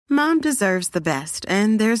Mom deserves the best,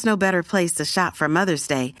 and there's no better place to shop for Mother's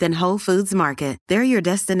Day than Whole Foods Market. They're your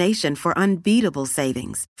destination for unbeatable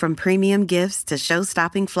savings, from premium gifts to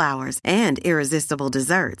show-stopping flowers and irresistible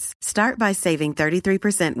desserts. Start by saving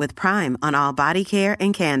 33% with Prime on all body care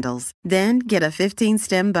and candles. Then get a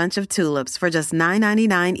 15-stem bunch of tulips for just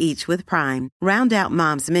 $9.99 each with Prime. Round out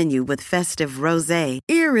Mom's menu with festive rosé,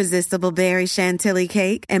 irresistible berry chantilly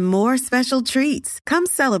cake, and more special treats. Come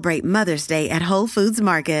celebrate Mother's Day at Whole Foods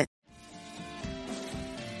Market.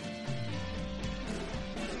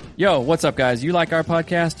 Yo, what's up, guys? You like our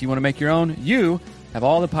podcast? You want to make your own? You have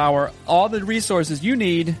all the power, all the resources you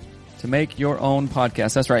need to make your own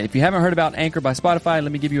podcast. That's right. If you haven't heard about Anchor by Spotify,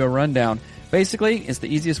 let me give you a rundown. Basically, it's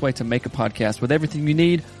the easiest way to make a podcast with everything you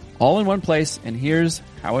need all in one place, and here's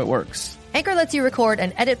how it works. Anchor lets you record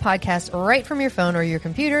and edit podcasts right from your phone or your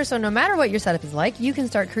computer, so no matter what your setup is like, you can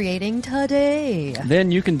start creating today.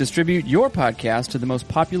 Then you can distribute your podcast to the most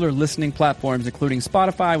popular listening platforms, including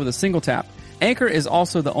Spotify, with a single tap. Anchor is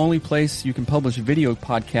also the only place you can publish video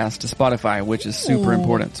podcasts to Spotify, which is super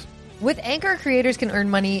important. With Anchor, creators can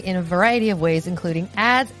earn money in a variety of ways, including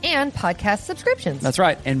ads and podcast subscriptions. That's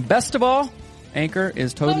right. And best of all, Anchor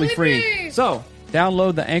is totally free. So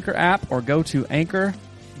download the Anchor app or go to anchor.fm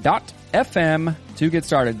to get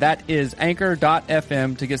started. That is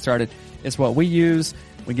anchor.fm to get started. It's what we use.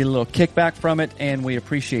 We get a little kickback from it, and we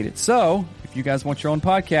appreciate it. So if you guys want your own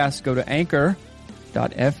podcast, go to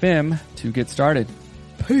anchor.fm to get started.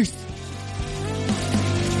 Peace.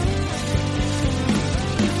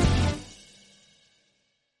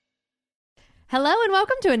 Hello and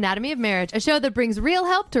welcome to Anatomy of Marriage, a show that brings real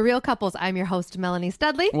help to real couples. I'm your host, Melanie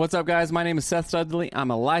Studley. What's up, guys? My name is Seth Studley. I'm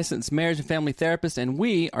a licensed marriage and family therapist, and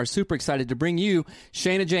we are super excited to bring you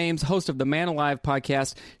Shayna James, host of the Man Alive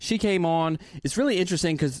podcast. She came on. It's really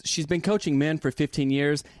interesting because she's been coaching men for 15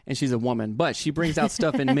 years, and she's a woman, but she brings out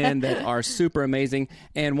stuff in men that are super amazing.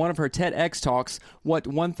 And one of her TEDx talks, What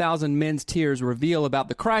 1,000 Men's Tears Reveal About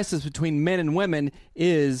the Crisis Between Men and Women,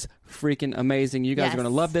 is freaking amazing. You guys are going to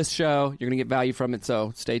love this show. You're going to get value from it,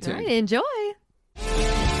 so stay tuned. All right, enjoy.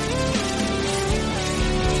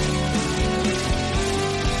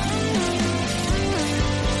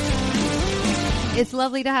 It's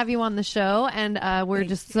lovely to have you on the show, and we're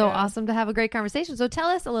just so awesome to have a great conversation. So tell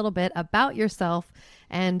us a little bit about yourself,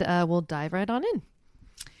 and we'll dive right on in.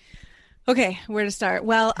 Okay, where to start?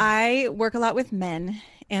 Well, I work a lot with men,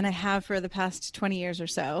 and I have for the past 20 years or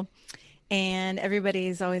so. And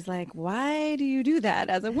everybody's always like, why do you do that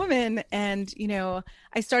as a woman? And, you know,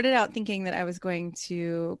 I started out thinking that I was going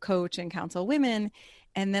to coach and counsel women.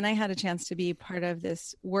 And then I had a chance to be part of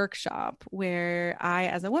this workshop where I,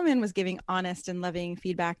 as a woman, was giving honest and loving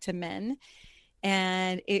feedback to men.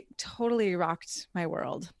 And it totally rocked my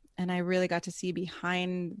world. And I really got to see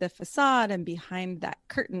behind the facade and behind that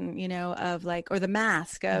curtain, you know, of like, or the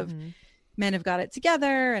mask of, men have got it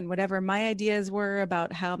together and whatever my ideas were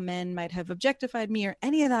about how men might have objectified me or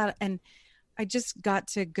any of that. And I just got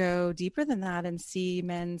to go deeper than that and see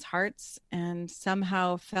men's hearts, and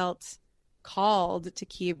somehow felt called to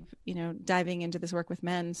keep, you know, diving into this work with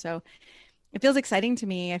men. So it feels exciting to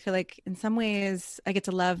me. I feel like in some ways I get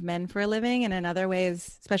to love men for a living, and in other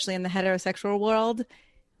ways, especially in the heterosexual world,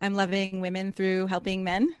 I'm loving women through helping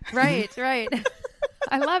men. Right.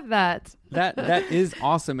 I love that. That is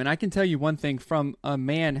awesome. And I can tell you one thing from a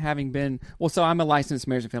man having been, so I'm a licensed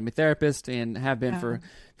marriage and family therapist and have been for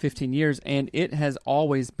 15 years. And it has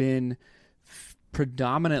always been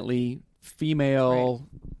predominantly female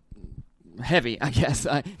heavy, I guess.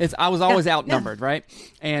 I was always outnumbered, right?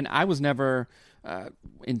 And I was never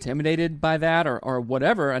intimidated by that or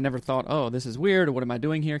whatever. I never thought, oh, this is weird, or what am I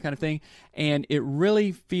doing here, kind of thing. And it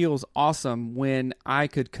really feels awesome when I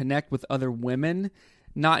could connect with other women,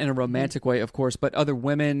 not in a romantic way, of course, but other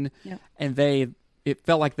women, and it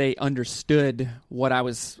felt like they understood what I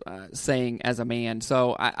was saying as a man.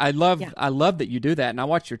 So I love that you do that. And I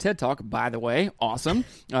watched your TED Talk, by the way, awesome,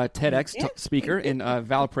 TEDx speaker in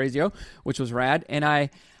Valparaiso, which was rad. And I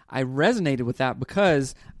resonated with that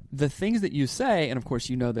because the things that you say, and of course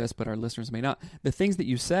you know this, but our listeners may not, the things that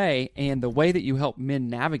you say and the way that you help men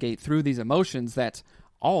navigate through these emotions that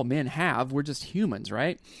all men have, we're just humans,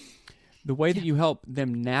 right? The way that you help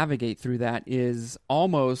them navigate through that is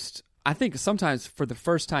almost, I think sometimes for the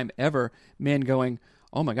first time ever, men going,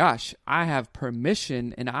 oh my gosh, I have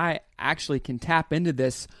permission and I actually can tap into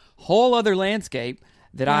this whole other landscape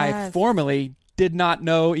that I formerly did not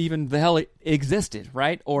know even the hell it existed,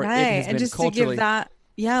 right? Or it has been just culturally. To give that,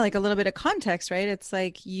 like a little bit of context, right? It's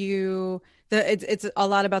like it's a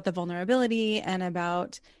lot about the vulnerability and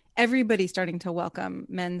about everybody starting to welcome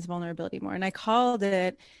men's vulnerability more. And I called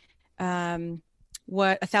it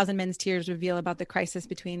what A Thousand Men's Tears reveal about the crisis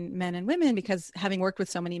between men and women, because having worked with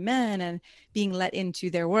so many men and being let into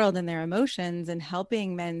their world and their emotions and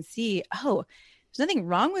helping men see, oh, there's nothing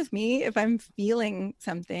wrong with me if I'm feeling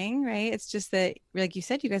something, right? It's just that, like you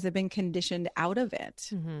said, you guys have been conditioned out of it.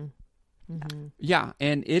 Mm-hmm. Mm-hmm. Yeah,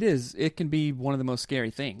 and it can be one of the most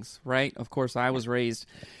scary things, right? Of course, I was raised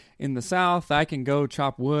in the South. I can go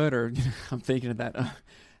chop wood, or I'm thinking of that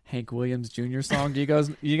Hank Williams Jr. song. Do you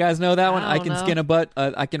guys know that one? I can skin a butt.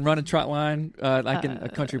 I can run a trot line. A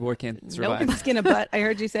country boy can't survive. Nope. Skin a butt. I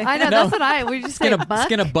heard you say. I know. No. That's what we just skin a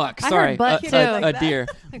buck. I Sorry, heard butt too. a deer.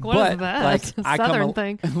 Like, what is that? Like, That's a Southern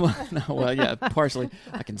thing. Well, yeah, partially.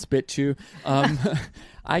 I can spit chew.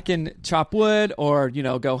 I can chop wood, or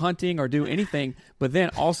go hunting, or do anything, but then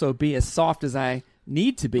also be as soft as I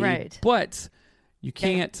need to be. Right. But you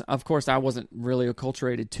can't, of course, I wasn't really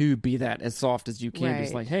acculturated to be that as soft as you can. Right.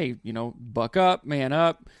 Just like, hey, buck up, man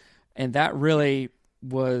up. And that really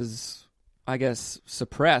was, I guess,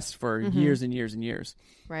 suppressed for years and years and years.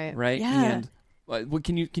 Right. Right. Yeah. And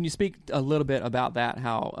can you speak a little bit about that,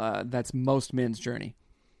 how that's most men's journey?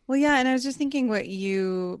 Well, yeah. And I was just thinking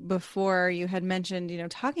before you had mentioned,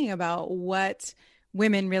 talking about what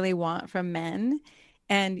women really want from men.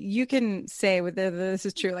 And you can say whether this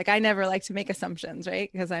is true. Like, I never like to make assumptions,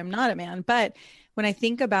 right? Because I'm not a man. But when I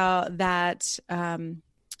think about that, the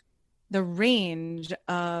range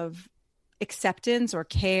of acceptance or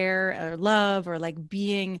care or love, or like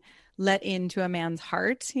being let into a man's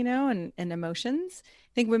heart, and emotions,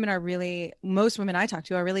 I think most women I talk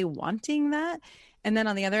to are really wanting that. And then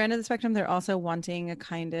on the other end of the spectrum, they're also wanting a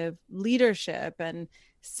kind of leadership and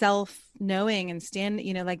self-knowing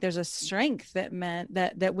and like there's a strength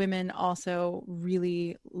that women also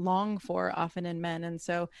really long for often in men. And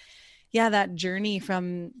so, yeah, that journey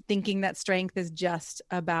from thinking that strength is just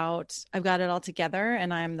about, I've got it all together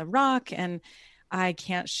and I'm the rock and I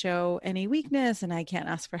can't show any weakness and I can't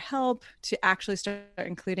ask for help, to actually start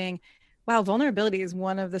including, wow, vulnerability is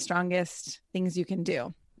one of the strongest things you can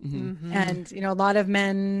do. Mm-hmm. And, a lot of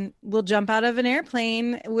men will jump out of an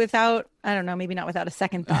airplane without, I don't know, maybe not without a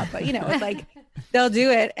second thought, but, it's like they'll do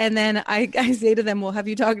it. And then I say to them, well, have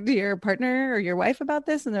you talked to your partner or your wife about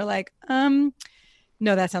this? And they're like, no,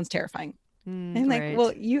 that sounds terrifying. And like,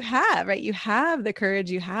 well, you have, right? You have the courage,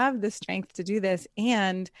 you have the strength to do this.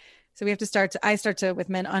 And so we have to I start to, with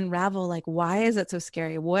men, unravel, like, why is it so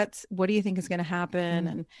scary? What do you think is going to happen?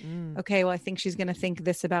 And okay, well, I think she's going to think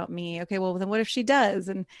this about me. Okay, well, then what if she does?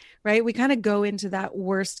 And right, we kind of go into that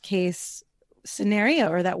worst case scenario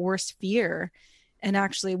or that worst fear and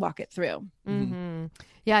actually walk it through. Mm-hmm.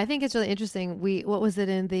 Yeah, I think it's really interesting. What was it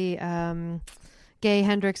in the Gay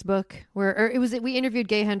Hendricks book we interviewed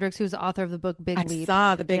Gay Hendricks, who's the author of the book Big Leap. I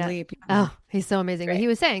saw the Big Leap. Oh, he's so amazing. Right. He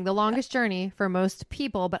was saying the longest journey for most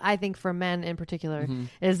people, but I think for men in particular,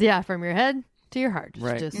 is from your head to your heart.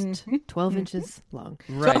 Right. Just 12 inches long.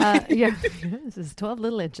 Right. This is 12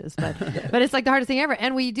 little inches, but it's like the hardest thing ever.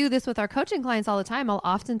 And we do this with our coaching clients all the time. I'll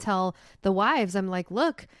often tell the wives, I'm like,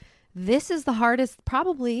 look, this is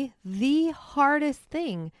probably the hardest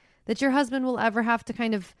thing that your husband will ever have to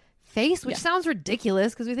kind of face, which sounds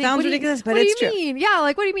ridiculous because we think sounds ridiculous, but it's true. Mean? Yeah,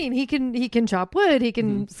 like what do you mean? He can chop wood, he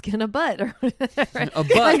can skin a butt or right? A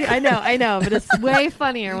butt. I know, but it's way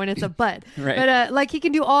funnier when it's a butt. Right. But like he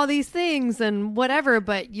can do all these things and whatever,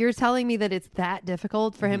 but you're telling me that it's that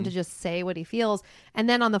difficult for him to just say what he feels. And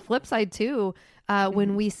then on the flip side too,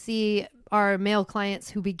 when we see our male clients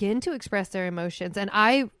who begin to express their emotions, and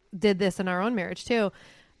I did this in our own marriage too.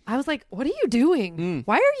 I was like, what are you doing?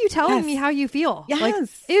 Why are you telling me how you feel? Yes. Like,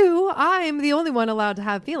 ew, I'm the only one allowed to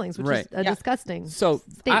have feelings, which is a disgusting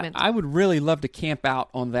statement. I would really love to camp out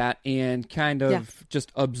on that and kind of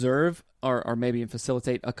just observe or maybe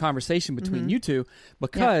facilitate a conversation between you two,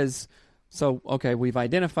 because okay, we've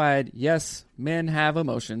identified, yes, men have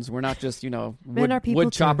emotions. We're not just,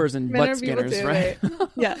 wood choppers and butt skinners, too, right?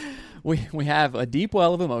 Yeah. We have a deep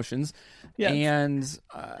well of emotions. Yes. And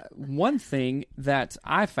one thing that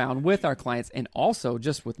I found with our clients, and also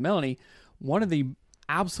just with Melanie, one of the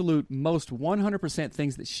absolute most 100%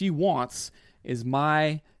 things that she wants is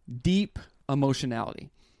my deep emotionality.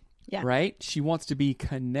 Yeah. Right? She wants to be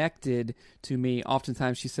connected to me.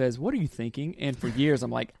 Oftentimes she says, what are you thinking? And for years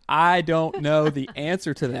I'm like, I don't know the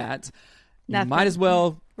answer to that. You might as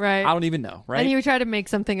well. Right. I don't even know. Right. And you try to make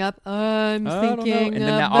something up. I'm thinking. And then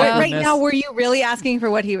that But right awkwardness. now, were you really asking for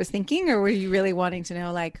what he was thinking, or were you really wanting to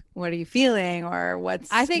know, like, what are you feeling, or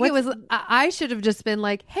I think it was. I should have just been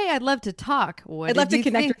like, "Hey, I'd love to talk. I'd love to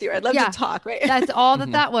connect with you. I'd love to talk." Right. That's all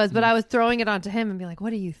that was. But I was throwing it onto him and be like,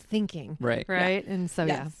 "What are you thinking?" Right. Right. And so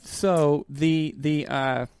Yes. So the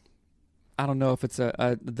I don't know if it's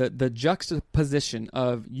the juxtaposition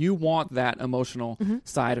of you want that emotional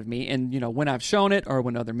side of me, and when I've shown it or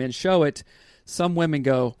when other men show it, some women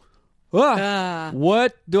go,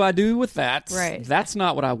 what do I do with that? Right. That's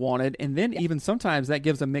not what I wanted. And then even sometimes that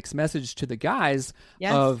gives a mixed message to the guys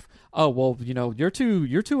of, oh, well, you're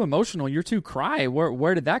too emotional. You're too cry.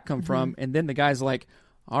 Where did that come from? And then the guy's like,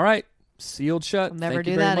 all right, sealed shut. I'll never Thank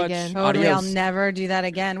do you very that much. again. Totally, Adios. I'll never do that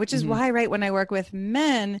again, which is why, right, when I work with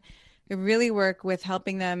men, I really work with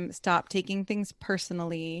helping them stop taking things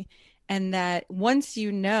personally. And that once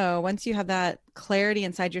you have that clarity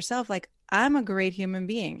inside yourself, like, I'm a great human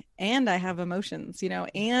being and I have emotions,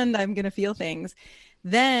 and I'm going to feel things.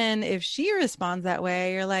 Then if she responds that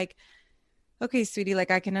way, you're like, okay, sweetie,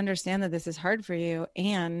 like, I can understand that this is hard for you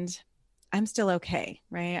and I'm still okay.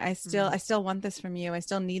 Right. I still want this from you. I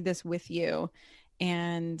still need this with you.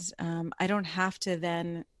 And I don't have to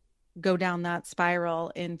then go down that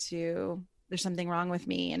spiral into there's something wrong with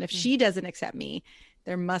me. And if she doesn't accept me,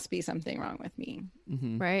 there must be something wrong with me.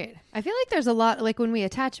 Right. I feel like there's a lot, like when we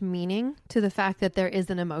attach meaning to the fact that there is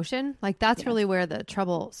an emotion, like that's really where the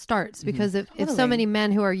trouble starts. Because if so many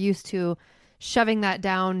men who are used to shoving that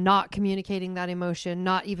down, not communicating that emotion,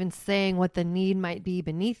 not even saying what the need might be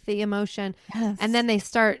beneath the emotion, and then they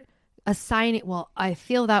start assigning, well, I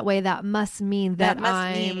feel that way, that must mean that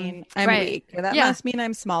I'm weak, or that must mean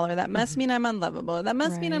I'm smaller, that must mean I'm unlovable, or that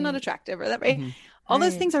must mean I'm not attractive, or that all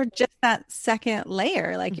those things are just that second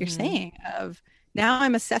layer, like you're saying, of now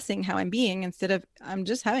I'm assessing how I'm being instead of I'm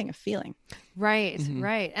just having a feeling. Right.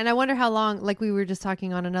 And I wonder how long, like we were just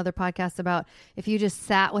talking on another podcast about if you just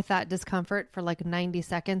sat with that discomfort for like 90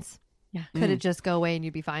 seconds, could it just go away and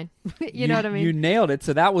you'd be fine? you know what I mean? You nailed it.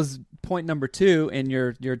 So that was point number 2 in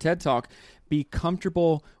your TED Talk. Be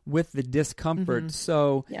comfortable with the discomfort.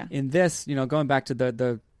 So in this, going back to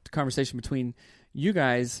the conversation between you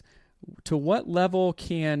guys, to what level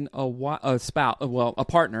can a spouse, a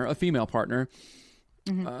partner, a female partner,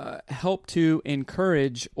 help to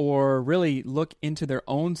encourage or really look into their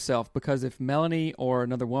own self? Because if Melanie or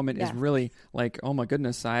another woman is really like, oh my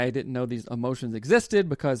goodness, I didn't know these emotions existed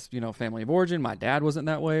because, family of origin, my dad wasn't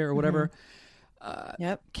that way or whatever.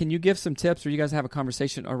 Can you give some tips, or you guys have a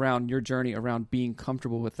conversation around your journey around being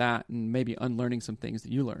comfortable with that and maybe unlearning some things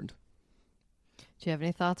that you learned? Do you have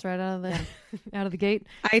any thoughts right out of the gate?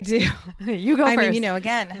 I do. You go first. I mean,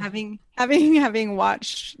 again, having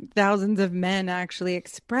watched thousands of men actually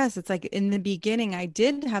express, it's like in the beginning, I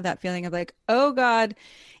did have that feeling of like, oh God,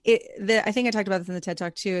 I think I talked about this in the TED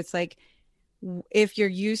Talk too. It's like, if you're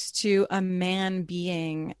used to a man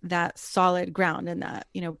being that solid ground and that,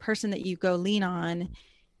 person that you go lean on,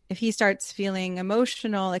 if he starts feeling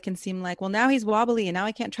emotional, it can seem like, well, now he's wobbly and now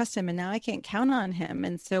I can't trust him and now I can't count on him.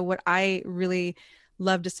 And so what I really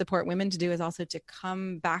love to support women to do is also to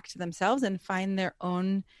come back to themselves and find their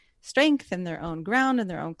own strength and their own ground and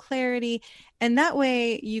their own clarity. And that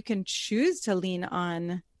way you can choose to lean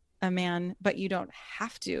on a man, but you don't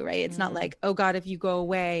have to, right? It's not like, oh God, if you go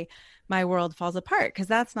away, my world falls apart, because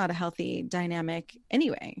that's not a healthy dynamic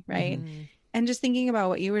anyway, right? And just thinking about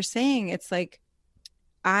what you were saying, it's like,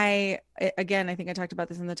 I think I talked about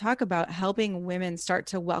this in the talk about helping women start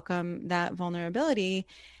to welcome that vulnerability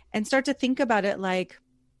and start to think about it like,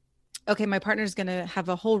 okay, my partner's going to have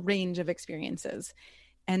a whole range of experiences.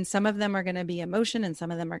 And some of them are going to be emotion, and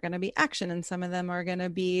some of them are going to be action, and some of them are going to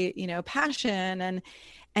be, passion.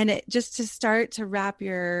 And it just to start to wrap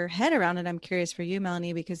your head around it. I'm curious for you,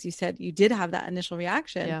 Melanie, because you said you did have that initial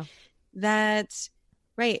reaction that,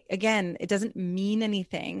 right, again, it doesn't mean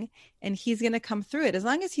anything, and he's going to come through it as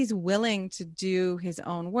long as he's willing to do his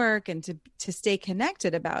own work and to stay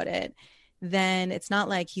connected about it. Then it's not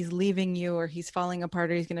like he's leaving you or he's falling apart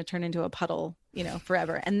or he's going to turn into a puddle,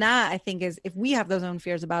 forever. And that, I think, is if we have those own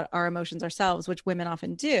fears about our emotions ourselves, which women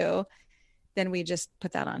often do, then we just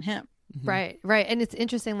put that on him. Right. And it's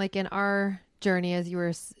interesting, like in our journey, as you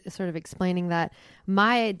were sort of explaining, that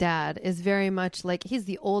my dad is very much like, he's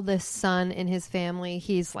the oldest son in his family.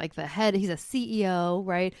 He's like the head, he's a CEO,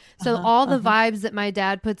 right? So all the vibes that my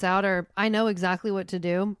dad puts out are, I know exactly what to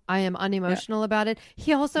do. I am unemotional about it.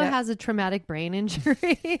 He also has a traumatic brain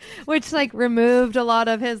injury, which like removed a lot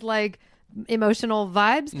of his like emotional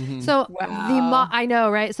vibes. So I know,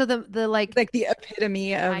 right? So the like the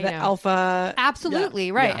epitome of the alpha.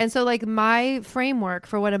 Absolutely. Right. And so like my framework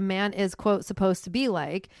for what a man is, quote, supposed to be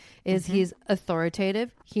like is he's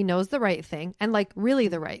authoritative. He knows the right thing, and like really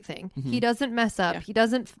the right thing. He doesn't mess up. He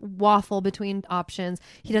doesn't waffle between options.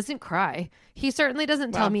 He doesn't cry. He certainly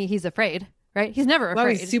doesn't tell me he's afraid. Right? He's never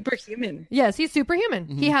afraid. He's superhuman. Yes, he's superhuman.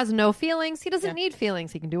 He has no feelings. He doesn't need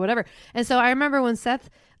feelings. He can do whatever. And so I remember when Seth,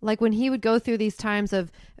 like when he would go through these times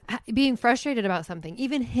of being frustrated about something,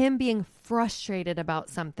 even him being frustrated about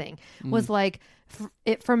something was like,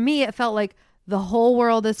 for me, it felt like the whole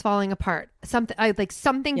world is falling apart. Something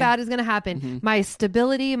bad is going to happen. My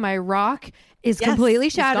stability, my rock is completely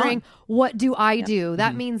shattering. What do I do?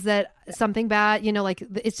 That means that something bad, like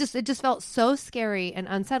it just felt so scary and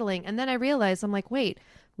unsettling. And then I realized, I'm like, wait,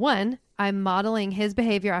 one, I'm modeling his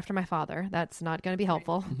behavior after my father. That's not going to be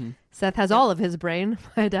helpful. Seth has all of his brain.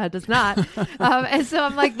 My dad does not. And so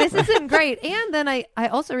I'm like, this isn't great. And then I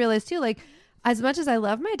also realized too, like, as much as I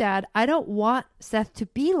love my dad, I don't want Seth to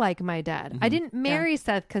be like my dad. I didn't marry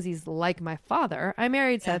Seth because he's like my father. I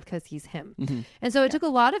married Seth because he's him. And so it took a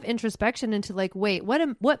lot of introspection into like, wait,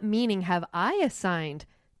 what meaning have I assigned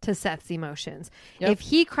to Seth's emotions? If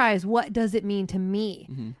he cries, what does it mean to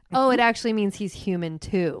me? Oh, it actually means he's human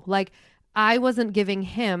too. Like, I wasn't giving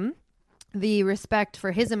him the respect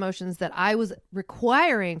for his emotions that I was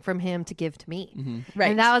requiring from him to give to me.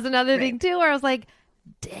 Right. And that was another thing too, where I was like,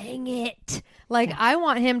 dang it. Like, I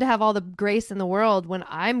want him to have all the grace in the world when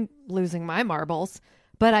I'm losing my marbles,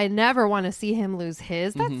 but I never want to see him lose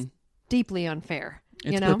his. That's deeply unfair.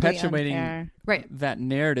 It's perpetuating that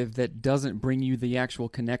narrative that doesn't bring you the actual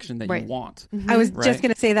connection that you want. I was just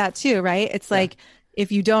going to say that too, right? It's like,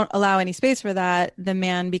 if you don't allow any space for that, the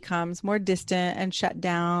man becomes more distant and shut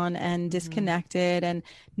down and disconnected and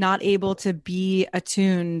not able to be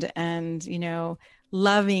attuned and,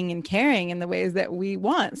 loving and caring in the ways that we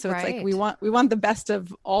want. So it's like we want the best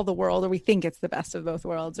of all the world, or we think it's the best of both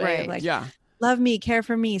worlds, right? Like, love me, care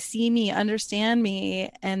for me, see me, understand me,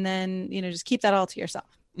 and then, just keep that all to yourself.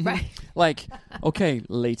 Right. Like, okay,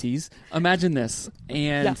 ladies, imagine this.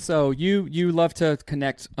 And so you love to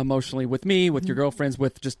connect emotionally with me, with your girlfriends,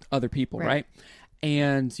 with just other people, right?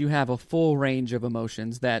 And you have a full range of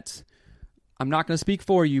emotions that I'm not going to speak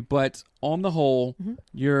for you, but on the whole,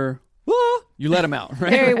 you let them out,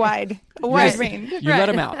 right? Very wide range. You let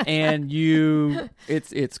them out, and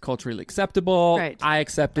it's culturally acceptable. Right. I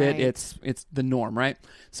accept it. It's the norm, right?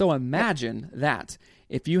 So imagine that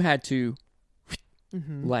if you had to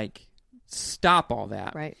like stop all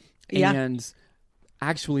that, and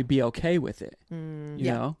actually be okay with it,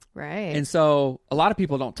 you know? Right. And so a lot of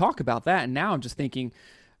people don't talk about that. And now I'm just thinking,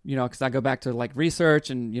 because I go back to like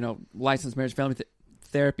research and, licensed marriage family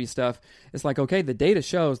therapy stuff. It's like, okay, the data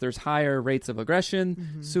shows there's higher rates of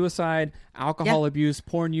aggression, suicide, alcohol abuse,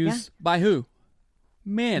 porn use by who?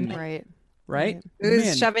 Men. Right?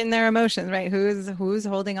 Who's shoving their emotions, right? Who's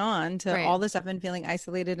holding on to all this stuff and feeling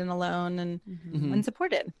isolated and alone and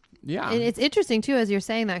unsupported. Yeah. And it's interesting too, as you're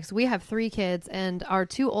saying that, because we have 3 kids and our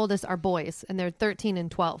 2 oldest are boys and they're 13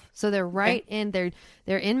 and 12. So they're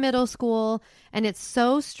they're in middle school, and it's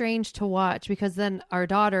so strange to watch because then our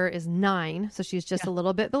daughter is 9. So she's just a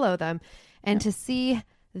little bit below them. And to see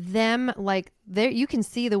them, like, you can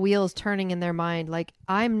see the wheels turning in their mind. Like,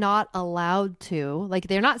 I'm not allowed to, like,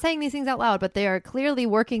 they're not saying these things out loud, but they are clearly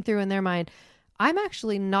working through in their mind, I'm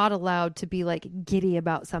actually not allowed to be like giddy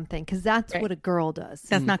about something, because that's what a girl does.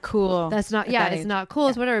 That's not cool. That's not, it's not cool.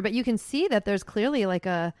 It's whatever. But you can see that there's clearly like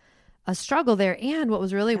a struggle there. And what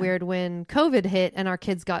was really weird, when COVID hit and our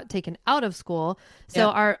kids got taken out of school. So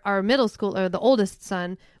our middle school, or the oldest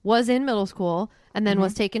son, was in middle school and then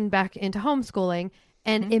was taken back into homeschooling.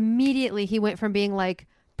 And immediately he went from being like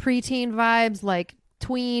preteen vibes, like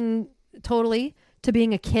tween totally, to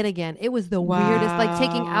being a kid again. It was the weirdest, like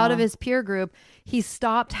taking out of his peer group. He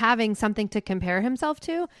stopped having something to compare himself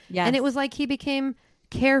to. Yes. And it was like he became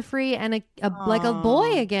carefree and like a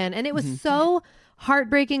boy again. And it was so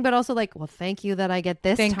heartbreaking, but also like, well, thank you that I get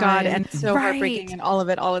this. Thank God. And so heartbreaking, and all of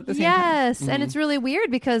it all at the same time. Yes. And it's really weird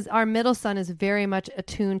because our middle son is very much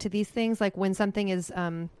attuned to ththese things. Like when something is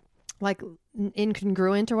like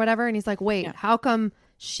incongruent or whatever, and he's like, wait, how come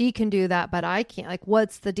she can do that but I can't? Like,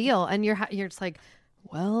 what's the deal? And you're just like,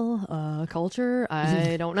 well, culture,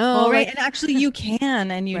 I don't know. Oh, right. And actually you can,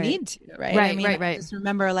 and you need to, right? I just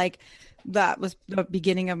remember, like, that was the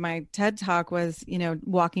beginning of my TED talk was,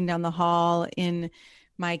 walking down the hall in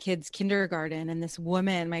my kid's kindergarten, and this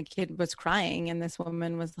woman, my kid was crying, and this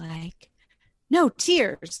woman was like, no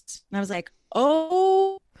tears. And I was like,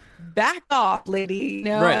 oh, back off, lady.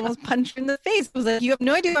 I almost punched her in the face. I was like, you have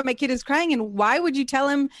no idea why my kid is crying, and why would you tell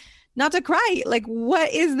him not to cry? Like,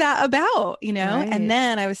 what is that about? And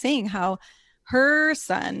then I was saying how her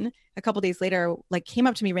son, a couple days later, like, came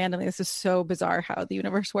up to me randomly. This is so bizarre how the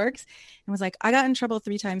universe works, and was like, I got in trouble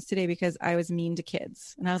 3 times today because I was mean to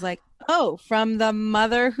kids. And I was like, oh, from the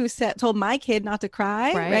mother who told my kid not to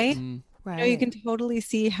cry, right? Right. You can totally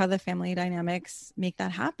see how the family dynamics make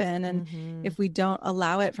that happen. And if we don't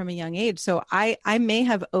allow it from a young age. So I may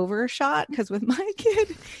have overshot, because with my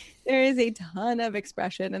kid, there is a ton of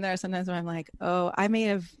expression, and there are sometimes when I'm like, oh, I may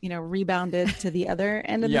have, rebounded to the other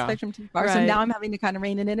end of the spectrum too far. So now I'm having to kind of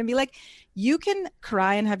rein it in and be like, you can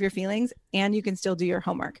cry and have your feelings, and you can still do your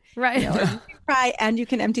homework. Right. You can cry and you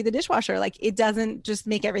can empty the dishwasher. Like, it doesn't just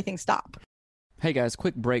make everything stop. Hey guys,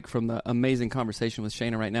 quick break from the amazing conversation with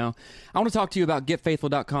Shana right now. I want to talk to you about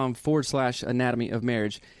getfaithful.com/anatomy of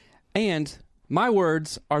marriage. And my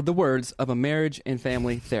words are the words of a marriage and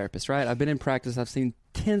family therapist, right? I've been in practice. I've seen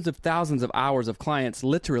tens of thousands of hours of clients,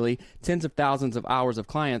 literally tens of thousands of hours of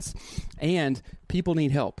clients, and people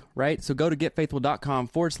need help, right? So go to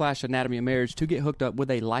getfaithful.com/anatomy of marriage to get hooked up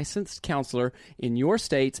with a licensed counselor in your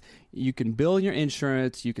state. You can bill your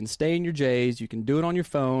insurance, you can stay in your J's, you can do it on your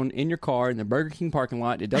phone, in your car, in the Burger King parking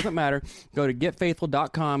lot. It doesn't matter. Go to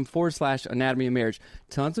getfaithful.com/anatomy of marriage.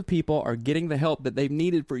 Tons of people are getting the help that they've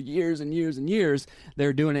needed for years and years and years.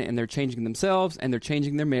 They're doing it, and they're changing themselves, and they're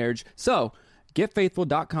changing their marriage. So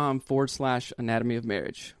getfaithful.com/anatomy of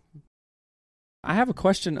marriage. I have a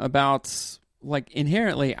question about, like,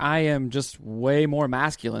 inherently, I am just way more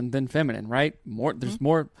masculine than feminine, right? There's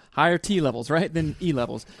more higher T levels, right, than E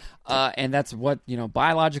levels. And that's what,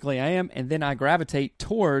 biologically I am. And then I gravitate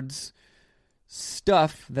towards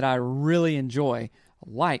stuff that I really enjoy,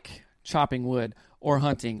 like chopping wood or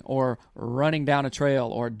hunting or running down a trail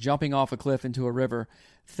or jumping off a cliff into a river.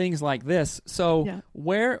 Things like this. So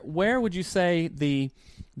where would you say the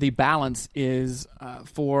balance is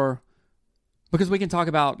for, because we can talk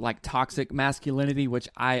about like toxic masculinity, which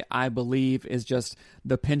I believe is just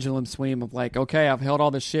the pendulum swing of like, okay, I've held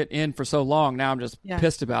all this shit in for so long, now I'm just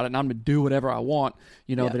pissed about it and I'm going to do whatever I want,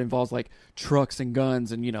 that involves like trucks and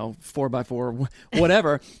guns and, 4x4,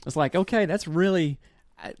 whatever. It's like, okay, that's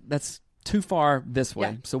too far this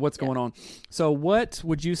way. So what's going on? So what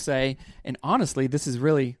would you say? And honestly, this is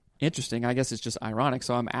really interesting. I guess it's just ironic.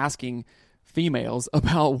 So I'm asking females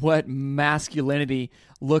about what masculinity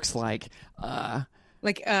looks like.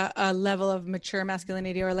 Like a level of mature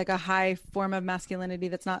masculinity, or like a high form of masculinity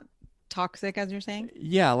that's not toxic, as you're saying?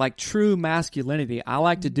 Yeah, like true masculinity. I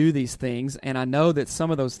like to do these things, and I know that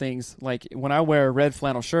some of those things, like when I wear a red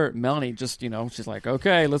flannel shirt, Melanie just, she's like,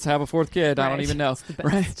 okay, let's have a fourth kid. Right. I don't even know.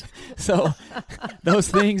 Right? So those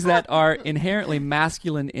things that are inherently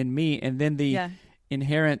masculine in me, and then the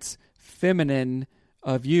inherent feminine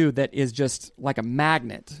of you that is just like a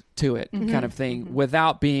magnet to it kind of thing,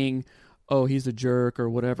 without being, oh, he's a jerk or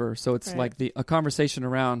whatever. So it's like a conversation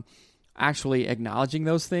around actually acknowledging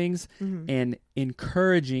those things and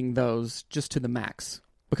encouraging those just to the max,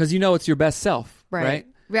 because it's your best self, right?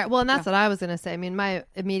 Yeah, well, and that's what I was going to say. I mean, my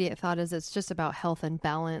immediate thought is it's just about health and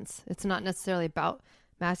balance. It's not necessarily about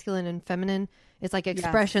masculine and feminine. It's like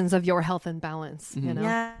expressions of your health and balance,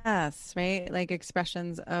 Yes, right? Like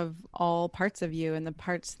expressions of all parts of you, and the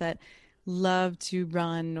parts that love to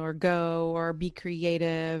run or go or be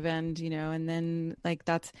creative, and and then like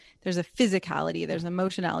there's a physicality, there's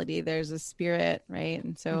emotionality, there's a spirit, right?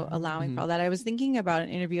 And so allowing for all that. I was thinking about an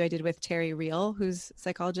interview I did with Terry Real, who's a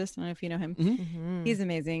psychologist. I don't know if you know him. He's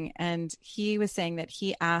amazing, and he was saying that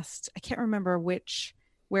he asked, I can't remember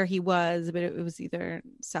where he was, but it was either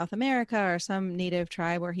South America or some native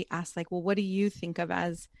tribe, where he asked like, well, what do you think of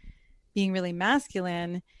as being really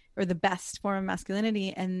masculine, or the best form of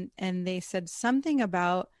masculinity? And they said something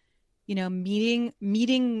about,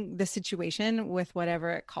 meeting the situation with whatever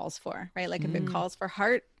it calls for, right? Like if it calls for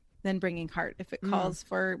heart, then bringing heart. If it calls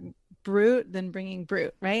for brute, then bringing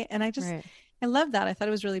brute, right? And I love that. I thought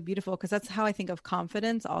it was really beautiful, because that's how I think of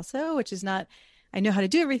confidence also, which is not, I know how to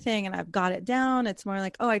do everything and I've got it down. It's more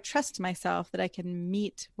like, oh, I trust myself that I can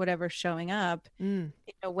meet whatever's showing up in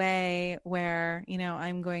a way where,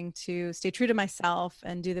 I'm going to stay true to myself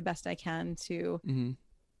and do the best I can to,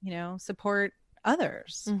 support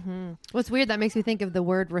others. What's weird, that makes me think of the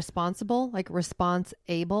word responsible, like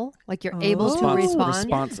response-able, like you're able to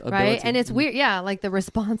respond, right? And it's weird, like the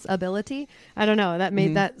responsibility. I don't know, that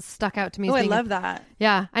made that stuck out to me. I love that.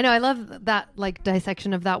 Yeah, I know, I love that, like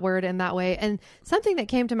dissection of that word in that way. And something that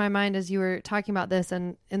came to my mind as you were talking about this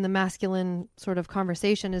and in the masculine sort of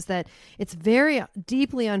conversation is that it's very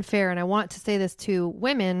deeply unfair, and I want to say this to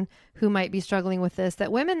women who might be struggling with this,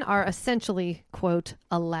 that women are essentially, quote,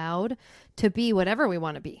 allowed to be whatever we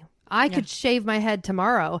want to be. I could shave my head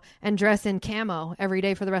tomorrow and dress in camo every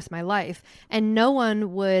day for the rest of my life, and no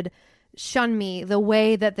one would shun me the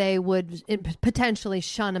way that they would potentially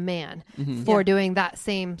shun a man for doing that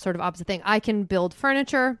same sort of opposite thing. I can build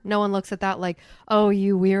furniture. No one looks at that like, oh,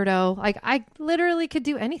 you weirdo. Like, I literally could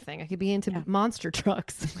do anything. I could be into monster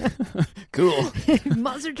trucks. Cool.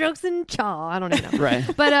 Monster trucks and chaw. I don't even know. Right.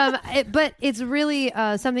 But it's really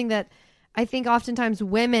something that I think oftentimes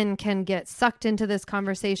women can get sucked into this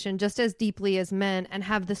conversation just as deeply as men and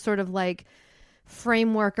have this sort of like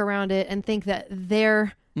framework around it and think that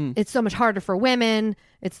it's so much harder for women.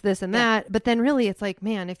 It's this and that. But then really it's like,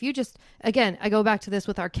 man, if you just, again, I go back to this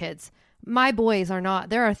with our kids. My boys are not,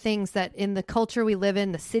 there are things that in the culture we live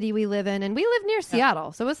in, the city we live in, and we live near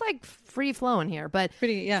Seattle. So it's like free flowing here. But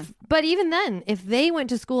But even then, if they went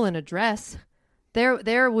to school in a dress,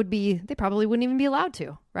 there would be, they probably wouldn't even be allowed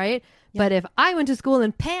to, right? Yeah. But if I went to school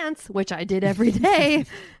in pants, which I did every day,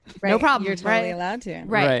 no problem. You're totally allowed to.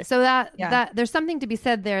 Right. So that there's something to be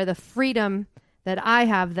said there. The freedom that I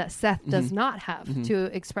have that Seth does not have to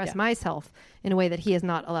express myself in a way that he is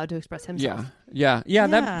not allowed to express himself. Yeah.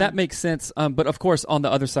 That makes sense. But of course, on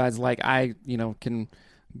the other sides, like I, can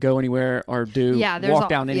go anywhere or walk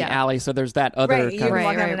down any alley. So there's that other kind of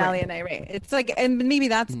walk down an alley at night. Right. It's like, and maybe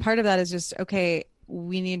that's part of that is just, okay,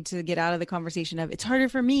 we need to get out of the conversation of it's harder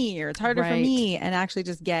for me or it's harder for me, and actually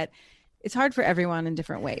just it's hard for everyone in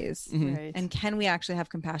different ways. Right. And can we actually have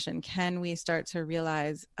compassion? Can we start to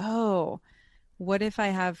realize, oh, what if I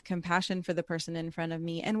have compassion for the person in front of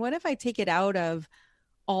me? And what if I take it out of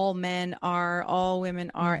all men are, all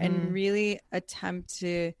women are, and really attempt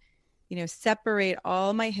to, separate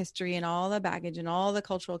all my history and all the baggage and all the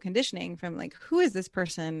cultural conditioning from like, who is this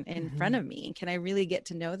person in front of me? Can I really get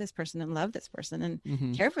to know this person and love this person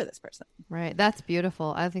and care for this person? Right. That's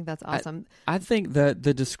beautiful. I think that's awesome. I think the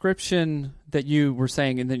description that you were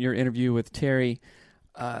saying in your interview with Terry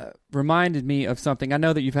reminded me of something. I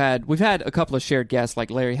know that we've had a couple of shared guests,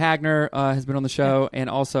 like Larry Hagner has been on the show, and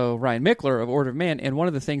also Ryan Mickler of Order of Man. And one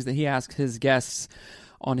of the things that he asks his guests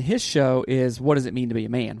on his show is, what does it mean to be a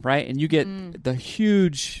man, right? And you get the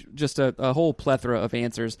huge, just a whole plethora of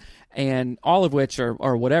answers, and all of which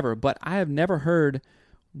are whatever. But I have never heard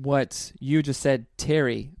what you just said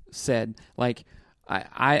Terry said. Like,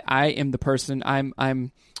 I am the person,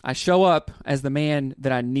 I show up as the man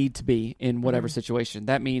that I need to be in whatever situation.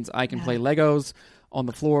 That means I can play Legos on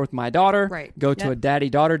the floor with my daughter, go to a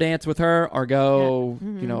daddy-daughter dance with her, or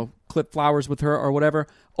go, clip flowers with her or whatever.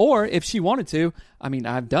 Or if she wanted to, I mean,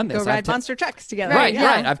 I've done this. Go ride monster trucks together. Right.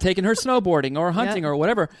 I've taken her snowboarding or hunting or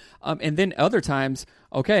whatever. And then other times,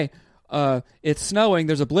 it's snowing,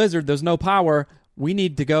 there's a blizzard, there's no power, we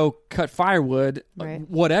need to go cut firewood,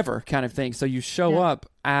 whatever kind of thing. So you show up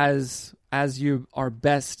as you are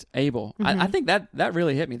best able. I think that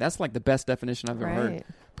really hit me. That's like the best definition I've ever heard.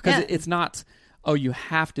 Because it's not, oh, you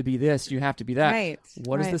have to be this, you have to be that. Right.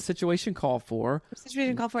 What does the situation call for? What's the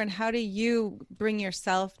situation call for, and how do you bring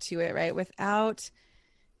yourself to it, right? Without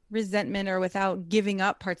resentment or without giving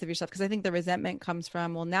up parts of yourself. Because I think the resentment comes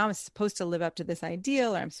from, well, now I'm supposed to live up to this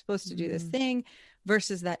ideal, or I'm supposed to do this thing,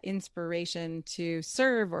 versus that inspiration to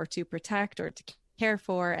serve or to protect or to care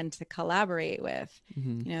for and to collaborate with,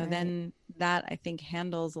 then that I think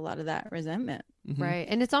handles a lot of that resentment. Right.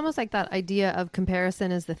 And it's almost like that idea of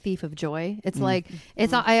comparison is the thief of joy. It's like,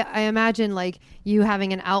 I imagine like you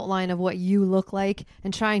having an outline of what you look like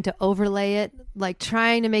and trying to overlay it, like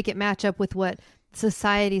trying to make it match up with what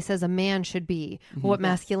society says a man should be, or what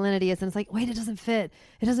masculinity is. And it's like, wait, it doesn't fit.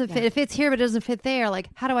 It doesn't fit. It fits here, but it doesn't fit there. Like,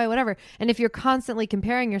 how do I, whatever. And if you're constantly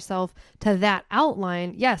comparing yourself to that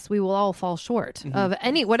outline, yes, we will all fall short of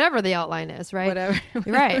whatever the outline is, right? Whatever.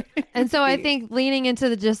 Right. And so I think leaning into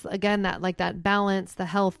the, just again, that like that balance, the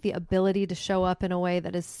health, the ability to show up in a way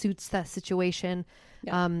that suits that situation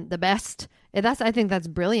the best. I think that's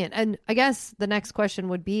brilliant. And I guess the next question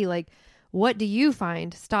would be like, what do you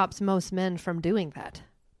find stops most men from doing that?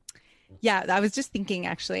 Yeah, I was just thinking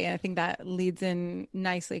actually, and I think that leads in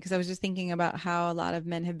nicely, because I was just thinking about how a lot of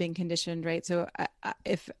men have been conditioned, right? So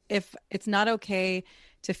if it's not okay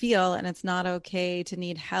to feel and it's not okay to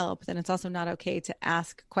need help, then it's also not okay to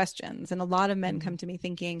ask questions. And a lot of men come to me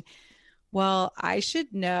thinking, well, I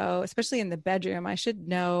should know, especially in the bedroom, I should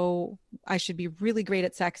be really great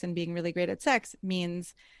at sex, and being really great at sex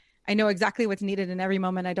means I know exactly what's needed in every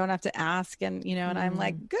moment. I don't have to ask. And, and I'm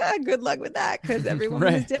like, good luck with that, because every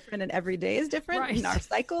woman is different and every day is different in our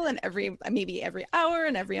cycle, and maybe every hour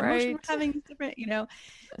and every emotion we're having is different,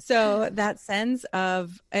 So that sense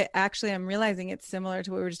of, I'm realizing it's similar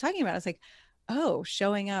to what we were just talking about. It's like, oh,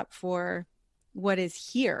 showing up for what is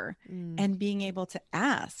here and being able to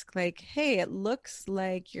ask, like, hey, it looks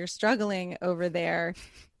like you're struggling over there.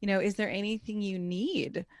 Is there anything you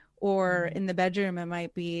need? Or in the bedroom, it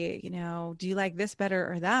might be, do you like this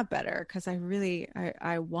better or that better? Because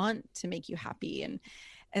I want to make you happy.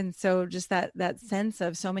 And so just that sense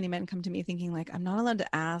of, so many men come to me thinking like, I'm not allowed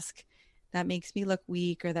to ask that makes me look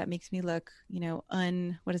weak, or that makes me look,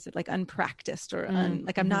 what is it, like unpracticed, or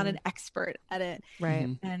like I'm not an expert at it. Right.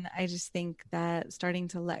 And I just think that starting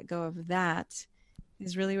to let go of that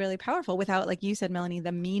is really, really powerful, without, like you said, Melanie,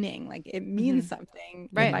 the meaning, like it means something.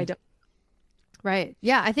 Right. If I don't. Right.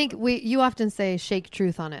 Yeah. I think you often say shake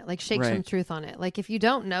truth on it, like shake some truth on it. Like if you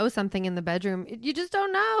don't know something in the bedroom, you just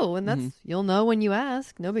don't know. And that's, you'll know when you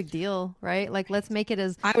ask. No big deal. Right. Like let's make it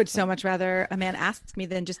as. I would so much rather a man asks me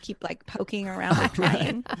than just keep like poking around or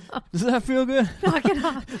trying. Does that feel good? Knock it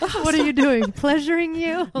off. What are you doing? Pleasuring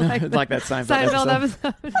you? Like that Seinfeld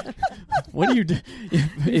episode. What do you do?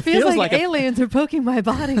 It feels like aliens are poking my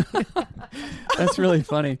body. That's really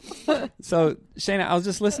funny. So Shana, I was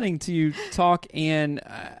just listening to you talk, and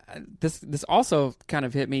this also kind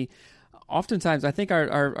of hit me. Oftentimes, I think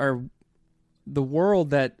the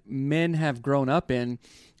world that men have grown up in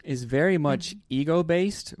is very much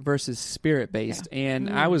ego-based versus spirit-based. Yeah. And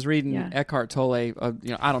I was reading Eckhart Tolle, I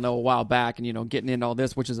don't know, a while back, and getting into all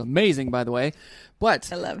this, which is amazing, by the way. But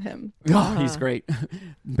I love him. Oh, he's great.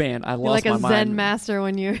 Man, I lost my mind. Like a Zen master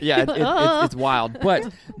when you're it's wild.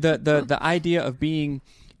 But the idea of being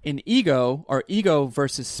an ego, or ego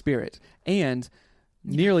versus spirit, and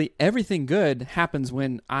nearly everything good happens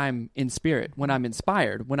when I'm in spirit, when I'm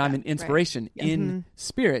inspired, when I'm in inspiration in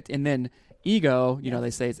spirit. And then ego, they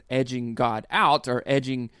say it's edging God out, or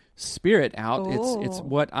edging spirit out. It's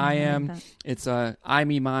what I am. It's a I,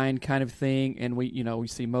 me, mine kind of thing. And we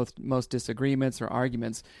see most disagreements or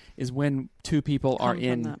arguments is when two people are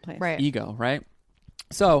in ego, right?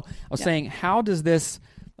 So I was saying, how does this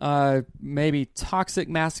maybe toxic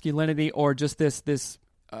masculinity, or just this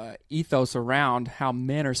ethos around how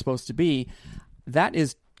men are supposed to be, that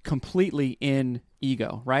is completely in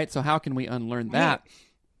ego, right? So how can we unlearn that?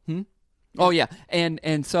 Oh yeah,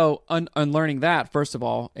 and so unlearning that, first of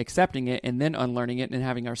all, accepting it, and then unlearning it, and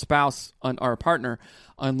having our spouse, our partner,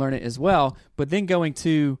 unlearn it as well. But then going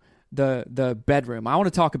to the bedroom, I want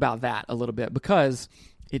to talk about that a little bit, because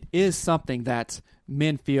it is something that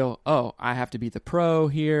men feel, oh, I have to be the pro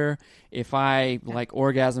here. If I like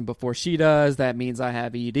orgasm before she does, that means I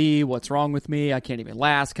have ED. What's wrong with me? I can't even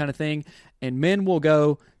last, kind of thing. And men will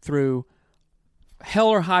go through hell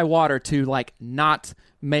or high water to like not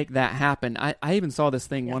make that happen. I even saw this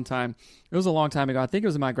thing one time. It was a long time ago. I think it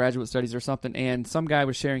was in my graduate studies or something. And some guy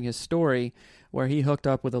was sharing his story where he hooked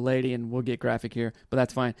up with a lady, and we'll get graphic here, but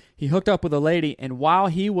that's fine. He hooked up with a lady, and while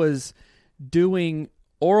he was doing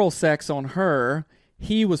oral sex on her,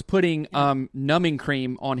 he was putting numbing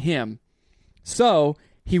cream on him, so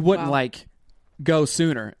he wouldn't like go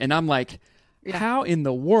sooner. And I'm like, how in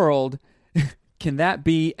the world can that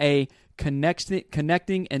be a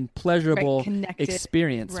connecting and pleasurable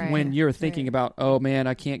experience when you're thinking about, oh man,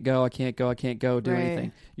 I can't go do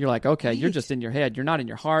anything. You're like, okay, you're just in your head. You're not in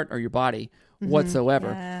your heart or your body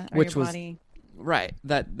whatsoever, which was body.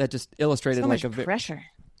 That just illustrated so like much pressure.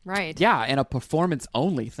 Right. Yeah, and a performance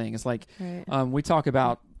only thing. It's like we talk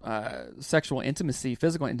about sexual intimacy,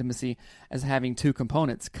 physical intimacy, as having two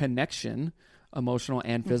components: connection, emotional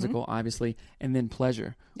and physical, obviously, and then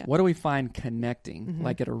pleasure. Yep. What do we find connecting,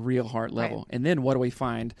 like at a real heart level? And then what do we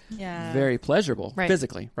find very pleasurable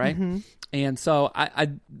physically, right? And so I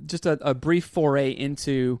just a brief foray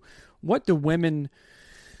into what do women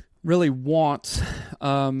really want.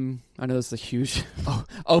 I know this is a huge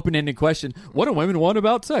open-ended question. What do women want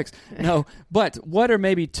about sex? No, but what are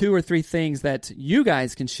maybe 2 or 3 things that you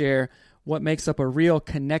guys can share what makes up a real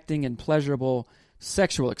connecting and pleasurable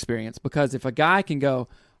sexual experience? Because if a guy can go,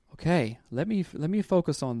 okay, let me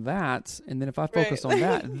focus on that, and then if I focus on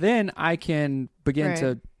that, then I can begin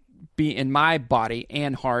to be in my body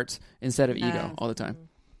and heart instead of ego all the time.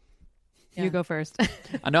 You go first.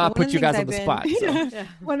 I know I put you guys on the spot. So.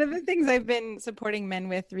 One of the things I've been supporting men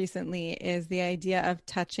with recently is the idea of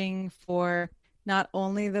touching for not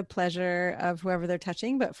only the pleasure of whoever they're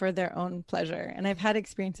touching, but for their own pleasure. And I've had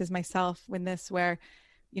experiences myself with this where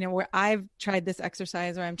I've tried this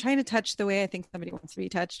exercise where I'm trying to touch the way I think somebody wants to be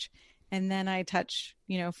touched. And then I touch,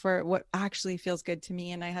 for what actually feels good to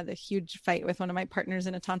me. And I had a huge fight with one of my partners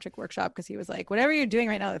in a tantric workshop because he was like, whatever you're doing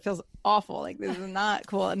right now, that feels awful. Like, this is not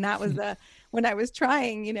cool. And that was when I was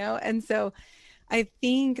trying, And so I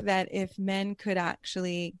think that if men could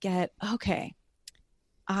actually get, okay,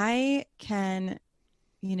 I can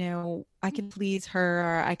please her,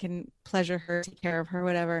 or I can pleasure her, take care of her,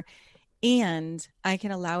 whatever. And I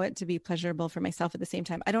can allow it to be pleasurable for myself at the same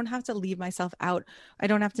time. I don't have to leave myself out. I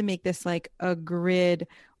don't have to make this like a grid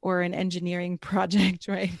or an engineering project,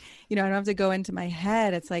 right? I don't have to go into my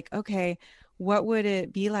head. It's like, okay, what would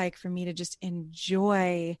it be like for me to just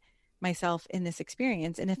enjoy myself in this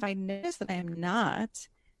experience? And if I notice that I am not,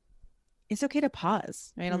 it's okay to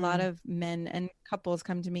pause, right? A lot of men and couples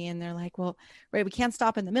come to me and they're like, well, right, we can't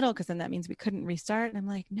stop in the middle because then that means we couldn't restart. And I'm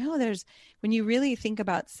like, no, when you really think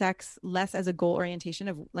about sex less as a goal orientation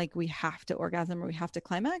of like, we have to orgasm or we have to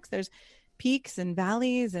climax, there's peaks and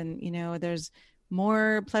valleys, and, there's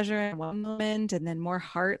more pleasure in one moment and then more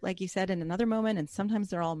heart, like you said, in another moment. And sometimes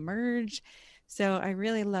they're all merged. So I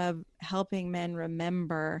really love helping men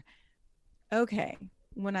remember, okay,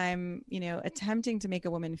 when I'm, attempting to make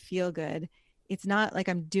a woman feel good, it's not like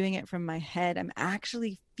I'm doing it from my head. I'm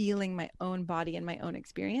actually feeling my own body and my own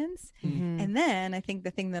experience. Mm-hmm. And then I think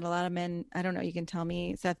the thing that a lot of men, I don't know, you can tell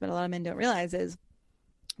me, Seth, but a lot of men don't realize is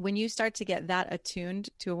when you start to get that attuned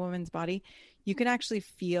to a woman's body, you can actually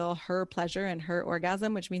feel her pleasure and her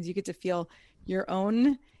orgasm, which means you get to feel your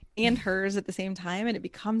own and hers at the same time, and it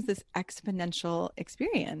becomes this exponential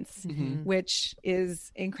experience, which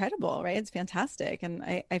is incredible, right? It's fantastic, and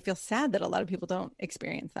I feel sad that a lot of people don't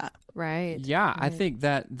experience that. Right. Yeah, right. I think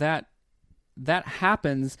that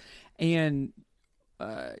happens, and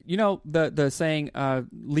the saying,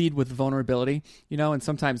 lead with vulnerability, and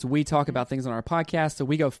sometimes we talk about things on our podcast, so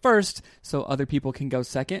we go first so other people can go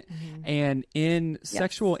second. And in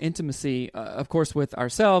sexual intimacy, of course, with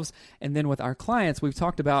ourselves and then with our clients, we've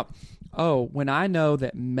talked about, when I know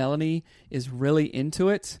that Melanie is really into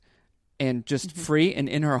it and just free and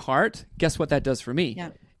in her heart, guess what that does for me? Yeah.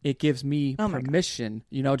 It gives me permission,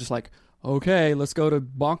 just like, okay, let's go to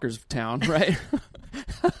Bonkers Town, right?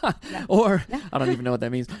 Or I don't even know what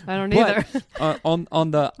that means. I don't either.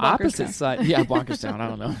 On the opposite side, Bonkers Town. I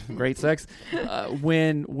don't know. Great sex.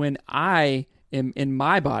 When I am in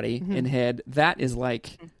my body and head, that is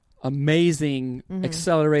like amazing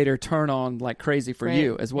accelerator turn on like crazy for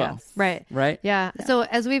you as well. Yes. Right. Yeah. Yeah. So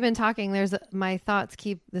as we've been talking, my thoughts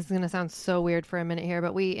this is going to sound so weird for a minute here,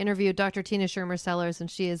 but we interviewed Dr. Tina Shermer Sellers,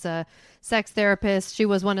 and she is a sex therapist. She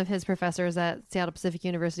was one of his professors at Seattle Pacific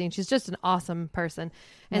University, and she's just an awesome person.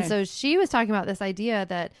 And so she was talking about this idea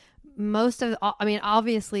that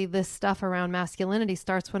obviously this stuff around masculinity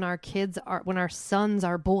starts when our sons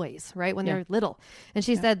are boys, right? When they're little. And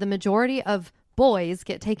she said the majority of boys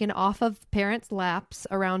get taken off of parents' laps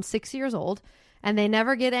around 6 years old, and they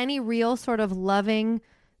never get any real sort of loving,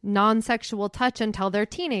 non-sexual touch until they're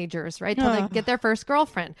teenagers, right? Until they get their first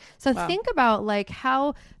girlfriend. So think about like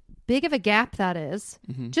how big of a gap that is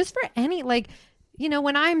just for any, like,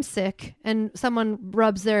 when I'm sick and someone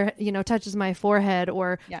rubs their, touches my forehead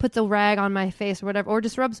or puts a rag on my face or whatever, or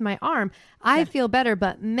just rubs my arm, I feel better.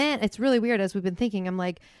 But men, it's really weird as we've been thinking, I'm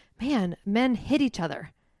like, man, men hit each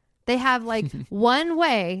other. They have like one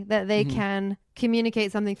way that they can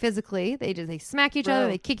communicate something physically. They smack each other,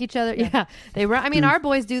 they kick each other. Yeah. They run. I mean, our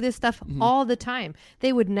boys do this stuff all the time.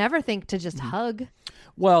 They would never think to just hug.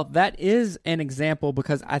 Well, that is an example,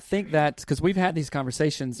 because I think because we've had these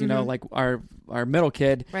conversations, like our middle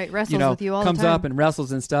kid, wrestles with you all comes the time. up and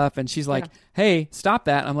wrestles and stuff. And she's like, hey, stop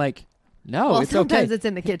that. I'm like, no, it's sometimes okay. It's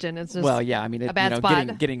in the kitchen. It's just a bad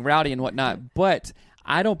spot. Getting rowdy and whatnot. But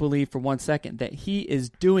I don't believe for one second that he is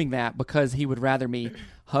doing that because he would rather me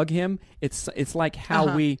hug him. It's like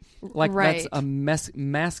how we that's a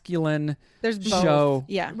masculine show.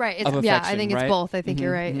 Yeah, right. Of affection, I think it's right? both. I think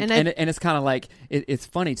you're right. And it's kind of like it's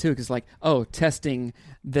funny too, because like, testing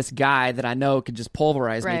this guy that I know can just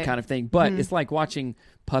pulverize me kind of thing. But it's like watching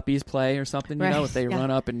puppies play or something. If they run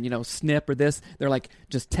up and snip or this, they're like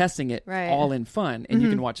just testing it all in fun. And you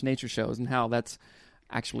can watch nature shows and how that's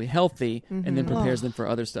actually healthy, and then prepares them for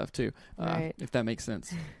other stuff too, if that makes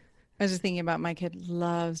sense. I was just thinking about my kid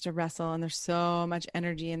loves to wrestle, and there's so much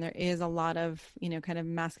energy, and there is a lot of, kind of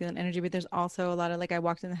masculine energy, but there's also a lot of, like, I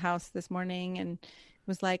walked in the house this morning and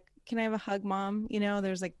was like, can I have a hug, Mom?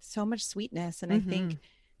 There's like so much sweetness. And I think,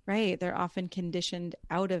 they're often conditioned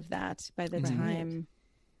out of that by the time,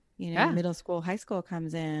 middle school, high school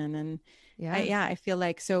comes in. And I feel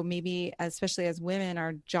like, so maybe especially as women,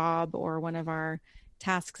 our job or one of our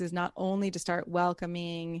tasks is not only to start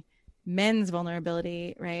welcoming men's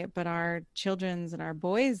vulnerability, right, but our children's and our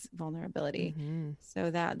boys' vulnerability, so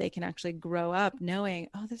that they can actually grow up knowing,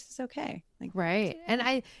 this is okay. Like, right. And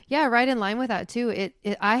right in line with that too.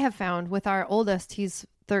 I have found with our oldest, he's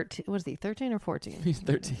 13. What is he, 13 or 14? He's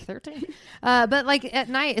 13. 13. But like at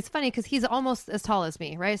night, it's funny because he's almost as tall as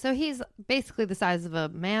me, right? So he's basically the size of a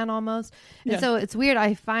man almost. And so it's weird.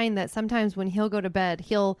 I find that sometimes when he'll go to bed,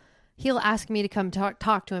 he'll ask me to come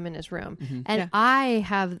talk to him in his room.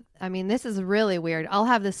 And this is really weird. I'll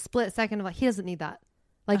have this split second of like, he doesn't need that.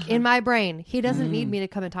 Like in my brain, he doesn't need me to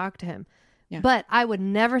come and talk to him. Yeah. But I would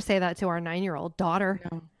never say that to our 9-year-old daughter.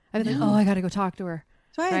 No. I'd be like, I got to go talk to her.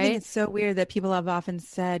 So I right? think it's so weird that people have often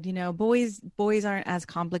said, you know, boys aren't as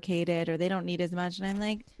complicated or they don't need as much. And I'm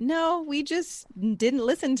like, no, we just didn't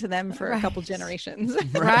listen to them for a couple generations.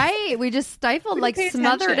 Right. We just stifled, We like didn't pay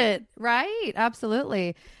smothered attention. it. Right.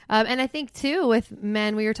 Absolutely. And I think too, with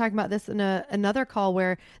men, we were talking about this in another call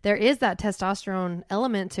where there is that testosterone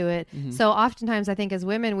element to it. So oftentimes I think as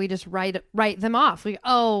women, we just write them off.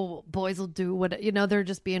 Oh, boys will do what, you know, they're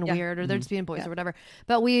just being weird or they're just being boys or whatever.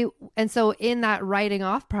 But so in that writing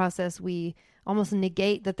off process, we almost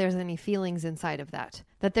negate that there's any feelings inside of that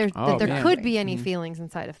there could be any feelings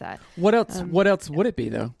inside of that. What else would it be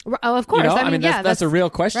though? Oh, of course. You know? I mean, that's a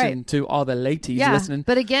real question right. to all the ladies Yeah, listening.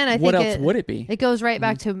 but again, I think what else would it be? It goes right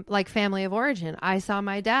back to like family of origin. I saw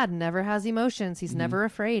my dad never has emotions. He's never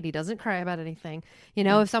afraid. He doesn't cry about anything. You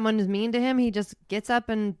know, if someone is mean to him, he just gets up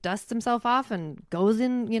and dusts himself off and goes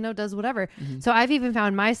in, you know, does whatever. So I've even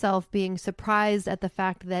found myself being surprised at the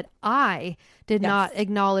fact that I did not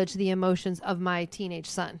acknowledge the emotions of my teenage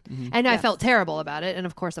son. And I felt terrible about it and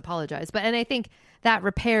of course apologized. And I think that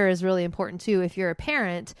repair is really important too. If you're a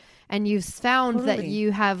parent and you've found that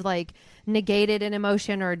you have like negated an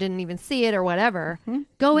emotion or didn't even see it or whatever,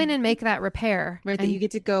 go in and make that repair. Right, that you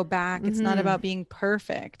get to go back. It's not about being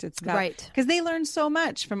perfect. It's about, because they learn so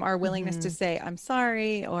much from our willingness to say, I'm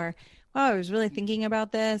sorry, or, wow, I was really thinking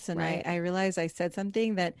about this. And I realized I said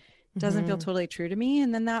something that doesn't feel totally true to me.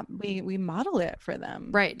 And then that we model it for them.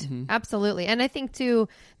 Right. Absolutely. And I think too,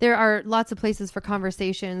 there are lots of places for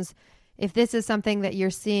conversations. If this is something that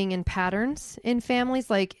you're seeing in patterns in families,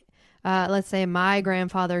 like let's say my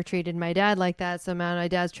grandfather treated my dad like that, so my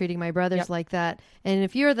dad's treating my brothers like that. And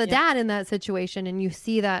if you're the dad in that situation and you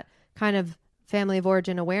see that kind of family of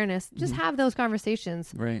origin awareness, just have those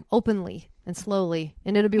conversations openly and slowly,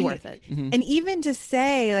 and it'll be worth it. And even to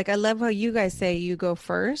say, like, I love how you guys say you go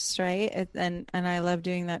first, right? And I love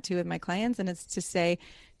doing that too with my clients. And it's to say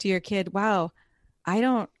to your kid, wow, I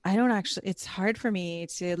don't actually, it's hard for me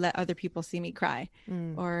to let other people see me cry,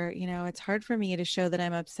 or, you know, it's hard for me to show that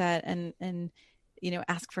I'm upset and, you know,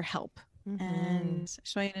 ask for help and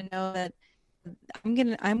showing to know that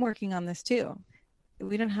I'm working on this too.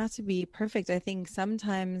 We don't have to be perfect. I think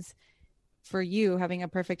sometimes for you having a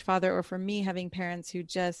perfect father, or for me having parents who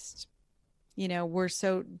just, you know, were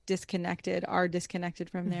so are disconnected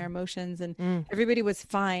from their emotions, and everybody was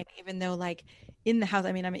fine, even though like in the house,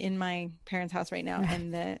 I mean, I'm in my parents' house right now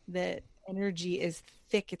and the energy is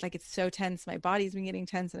thick. It's like, it's so tense. My body's been getting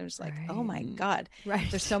tense and I'm just like, oh my God,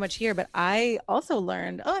 there's so much here. But I also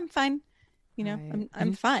learned, oh, I'm fine. You know,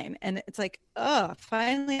 I'm fine. And it's like, oh,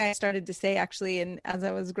 finally I started to say, actually, and as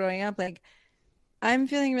I was growing up, like, I'm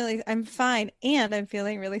fine. And I'm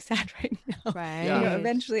feeling really sad right now. Right. You know,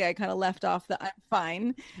 eventually I kind of left off the I'm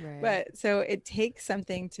fine. Right. But so it takes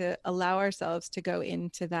something to allow ourselves to go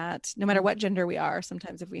into that, no matter what gender we are.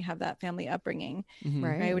 Sometimes if we have that family upbringing,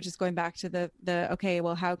 right. Which is going back to the, okay,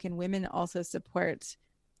 well, how can women also support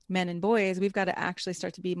men and boys? We've got to actually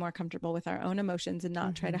start to be more comfortable with our own emotions and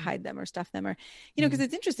not try to hide them or stuff them, or, you know, because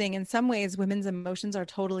it's interesting. In some ways, women's emotions are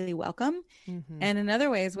totally welcome. And in other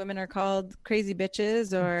ways, women are called crazy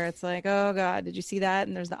bitches, or it's like, oh God, did you see that?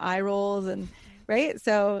 And there's the eye rolls, and right.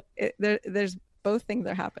 So there's both things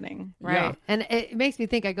are happening. Right. Yeah. And it makes me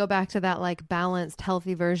think, I go back to that like balanced,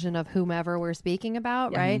 healthy version of whomever we're speaking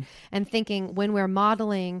about. Right. And thinking when we're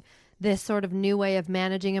modeling this sort of new way of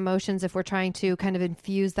managing emotions, if we're trying to kind of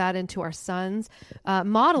infuse that into our sons,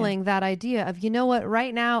 modeling that idea of, you know what,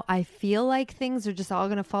 right now I feel like things are just all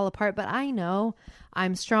going to fall apart, but I know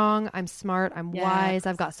I'm strong, I'm smart, I'm wise,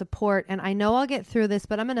 I've got support, and I know I'll get through this,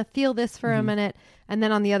 but I'm going to feel this for a minute, and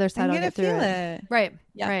then on the other side I'll get through it. Right.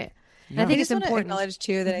 Yeah. Right. Yeah. I think I it's just want to important. acknowledge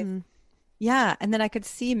too that and then I could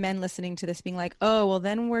see men listening to this being like, oh, well,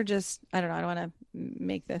 then we're just, I don't know, I don't want to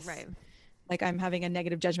make this like I'm having a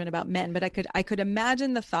negative judgment about men, but I could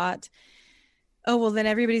imagine the thought, oh, well, then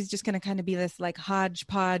everybody's just going to kind of be this like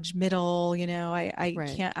hodgepodge middle, you know, I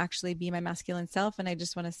can't actually be my masculine self. And I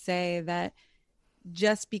just want to say that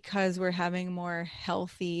just because we're having more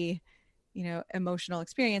healthy, you know, emotional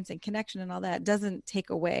experience and connection and all that doesn't take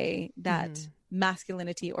away that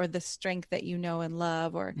masculinity or the strength that you know and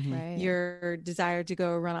love, or your desire to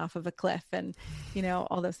go run off of a cliff and, you know,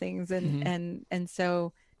 all those things. And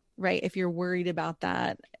so, right, if you're worried about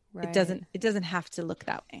that, it doesn't have to look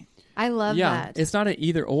that way. I love that. It's not an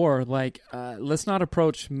either or. Like, let's not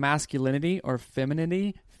approach masculinity or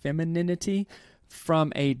femininity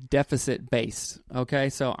from a deficit base. Okay,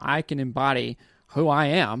 so I can embody who I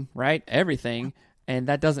am, right? Everything, and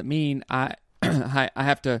that doesn't mean I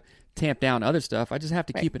have to tamp down other stuff. I just have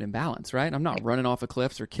to keep it in balance, right? I'm not running off of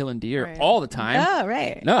cliffs or killing deer all the time. Oh,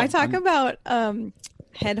 right. No, I talk about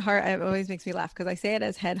head, heart. It always makes me laugh because I say it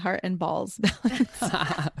as head, heart, and balls balance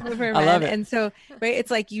for I love men. it. And so, right,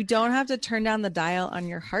 it's like you don't have to turn down the dial on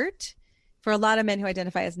your heart. For a lot of men who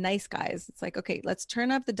identify as nice guys, it's like, okay, let's turn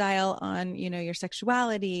up the dial on, your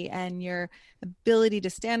sexuality and your ability to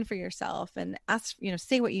stand for yourself and ask,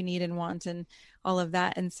 say what you need and want and all of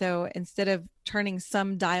that. And so instead of turning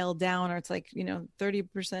some dial down, or it's like,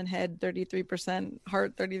 30% head, 33%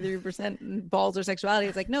 heart, 33% balls or sexuality,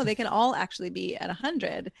 it's like, no, they can all actually be at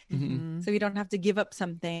 100. Mm-hmm. So you don't have to give up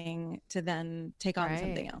something to then take on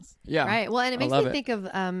something else. Yeah. Right. Well, and it makes me think of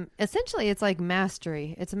essentially it's like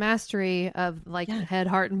mastery. It's a mastery of like head,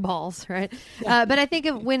 heart, and balls, right? Yeah. But I think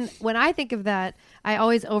of when I think of that, I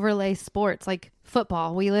always overlay sports like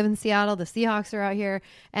football. We live in Seattle. The Seahawks are out here,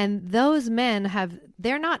 and those men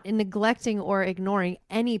they're not neglecting or ignoring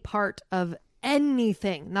any part of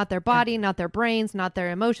anything, not their body, not their brains, not their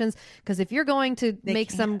emotions. Because if you're going to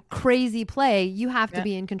make some crazy play, you have to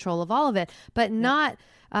be in control of all of it, but not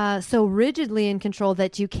so rigidly in control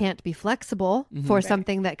that you can't be flexible for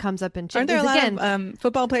something that comes up in Aren't there a lot of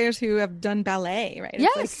football players who have done ballet, right?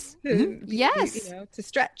 Yes. Yes. To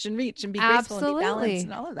stretch and reach and be graceful and be balanced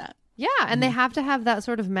and all of that. Yeah. And they have to have that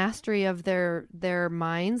sort of mastery of their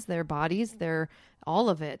minds, their bodies, all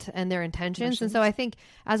of it, and their intentions. And so I think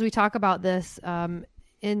as we talk about this,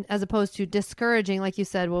 as opposed to discouraging, like you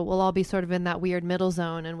said, we'll all be sort of in that weird middle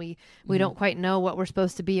zone, and we don't quite know what we're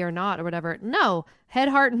supposed to be or not or whatever. No, head,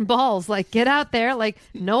 heart, and balls. Like, get out there, like,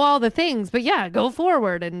 know all the things, but yeah, go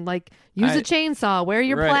forward and like use a chainsaw, wear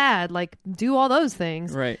your plaid, like do all those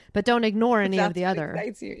things, right? But don't ignore any of the other.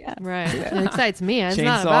 Excites you, yeah. Right? It excites me. It's Chainsaw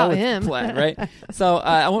not about with him, plaid, right? So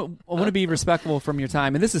I want to be respectful from your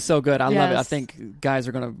time, and this is so good. I love it. I think guys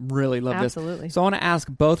are going to really love this. Absolutely. So I want to ask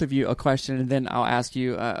both of you a question, and then I'll ask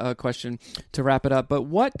you a question to wrap it up. But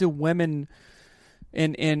what do women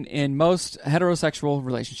in most heterosexual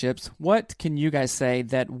relationships, what can you guys say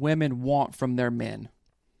that women want from their men?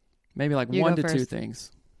 Maybe like one to two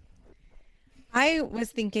things. I was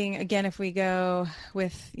thinking, again, if we go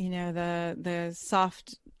with, the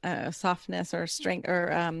softness or strength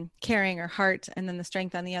or caring or heart, and then the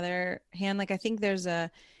strength on the other hand, like I think there's a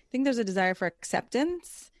desire for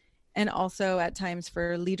acceptance and also at times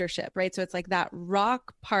for leadership, right? So it's like that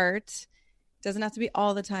rock part doesn't have to be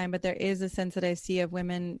all the time, but there is a sense that I see of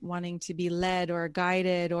women wanting to be led or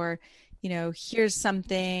guided or, here's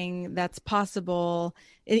something that's possible,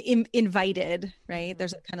 invited, right?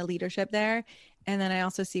 There's a kind of leadership there. And then I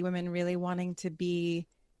also see women really wanting to be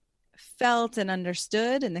felt and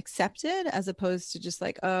understood and accepted, as opposed to just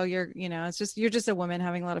like, oh, you're just a woman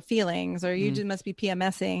having a lot of feelings, or you just must be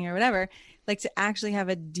PMSing or whatever. Like to actually have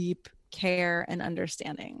a deep care and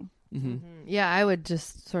understanding. Yeah, I would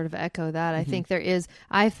just sort of echo that. I think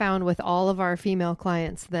I found with all of our female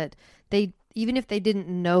clients that even if they didn't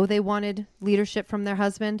know they wanted leadership from their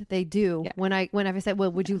husband, they do. Yeah. When I said,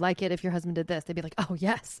 well, would you like it if your husband did this? They'd be like, oh,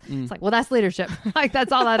 yes. It's like, well, that's leadership. Like,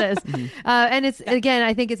 that's all that is. And it's, again,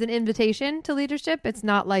 I think it's an invitation to leadership. It's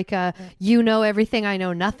not like, you know everything, I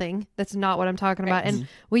know nothing. That's not what I'm talking about. And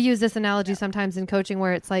we use this analogy sometimes in coaching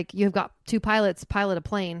where it's like, you've got two pilots pilot a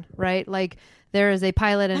plane, right? Like, there is a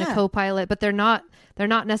pilot and a co-pilot, but they're not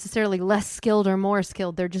necessarily less skilled or more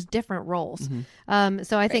skilled. They're just different roles.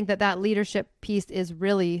 So I think that leadership piece is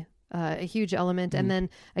really a huge element. And then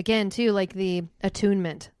again, too, like the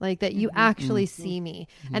attunement, like that you actually see me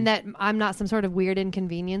and that I'm not some sort of weird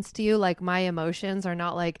inconvenience to you. Like my emotions are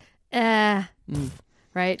not like, right?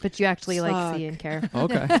 But you actually like see and care.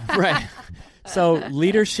 Okay. Right. So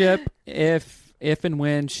leadership, if and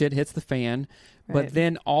when shit hits the fan, but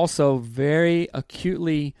then also very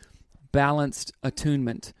acutely balanced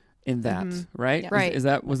attunement in that, right? Yeah. Right. Was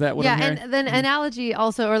that what I'm hearing? Yeah, and then analogy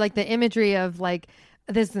also, or like the imagery of like,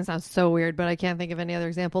 this sounds so weird, but I can't think of any other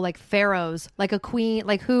example, like pharaohs, like a queen,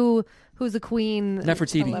 like who's a queen?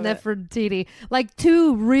 Nefertiti. Like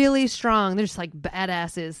two really strong, they're just like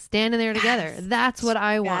badasses standing there together. That's what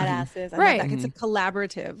I want. Badasses. Right. It's a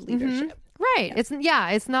collaborative leadership. Right.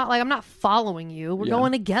 It's not like I'm not following you. We're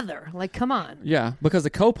going together. Like, come on. Yeah, because a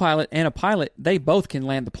co-pilot and a pilot, they both can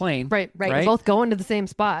land the plane. Right. We're both going to the same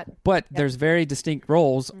spot. But there's very distinct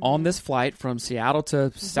roles on this flight from Seattle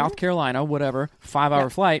to South Carolina, whatever, 5-hour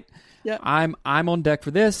flight. Yep. I'm on deck for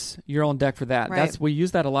this, you're on deck for that. Right. We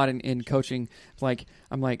use that a lot in coaching. Like,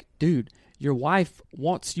 I'm like, dude, your wife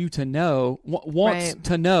wants you to know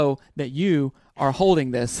to know that you are holding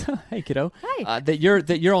this. Hey, kiddo. Hi. That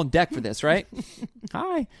you're on deck for this, right?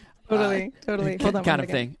 Hi. Totally. Hold on, kind of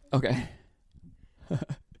thing. Okay.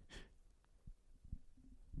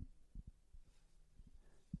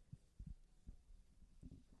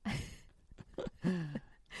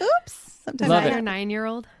 Oops. sometime. Love Is that it. your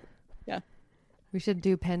 9-year-old? Yeah. We should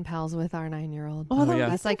do pen pals with our 9-year-old. Oh, that yeah. would be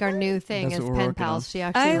That's so like our new thing That's is what we're pen working on. pals. She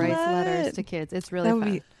actually I writes love letters it. to kids. It's really That would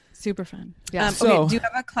fun. be super fun. Yeah. So- okay, do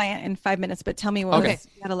have a client in 5 minutes, but tell me what Okay. was,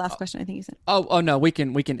 you had a last question I think you said. Oh no, we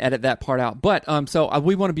can edit that part out. But so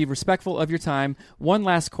we want to be respectful of your time. One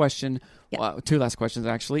last question, Yeah. two last questions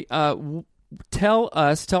actually. Tell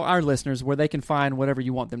our listeners where they can find whatever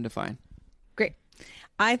you want them to find. Great.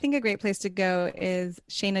 I think a great place to go is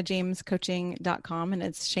ShanaJamesCoaching.com, and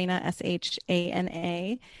it's Shana,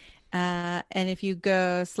 SHANA. And if you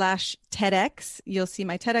go /TEDx, you'll see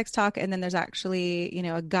my TEDx talk. And then there's actually,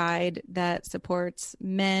 a guide that supports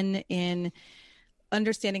men in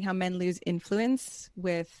understanding how men lose influence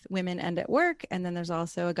with women and at work. And then there's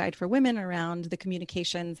also a guide for women around the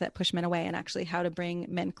communications that push men away and actually how to bring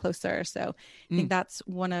men closer. So I think that's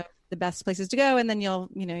one of the best places to go. And then you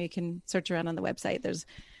can search around on the website. There's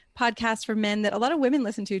podcasts for men that a lot of women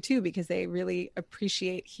listen to too, because they really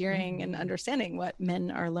appreciate hearing and understanding what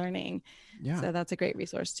men are learning. Yeah. So that's a great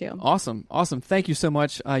resource too. Awesome. Thank you so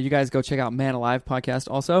much. You guys go check out Man Alive podcast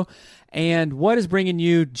also. And what is bringing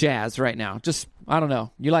you jazz right now? Just, I don't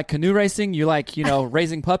know. You like canoe racing? You like,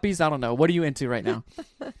 raising puppies? I don't know. What are you into right now?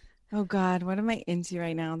 Oh God, what am I into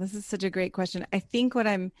right now? This is such a great question. I think what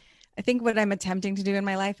I'm attempting to do in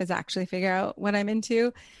my life is actually figure out what I'm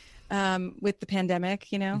into. With the pandemic,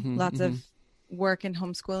 lots of work and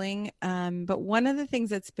homeschooling. But one of the things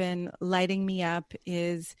that's been lighting me up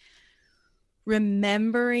is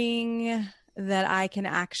remembering that I can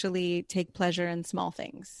actually take pleasure in small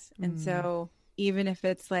things. And so even if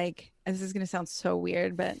it's like, this is going to sound so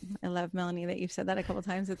weird, but I love, Melanie, that you've said that a couple of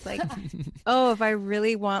times. It's like, oh, if I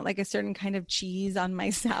really want like a certain kind of cheese on my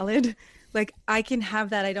salad, like I can have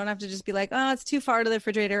that. I don't have to just be like, oh, it's too far to the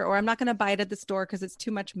refrigerator, or I'm not going to buy it at the store because it's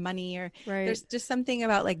too much money. Or there's just something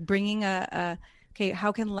about like bringing okay,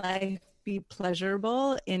 how can life be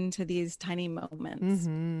pleasurable into these tiny moments?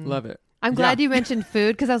 Love it. I'm glad you mentioned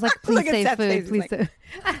food because I was like, please Look at say Seth's food. face. Please He's say.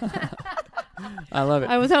 I love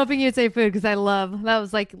it. I was hoping you'd say food because that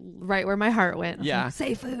was like right where my heart went. I was Yeah. like,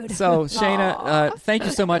 say food. So Shana, thank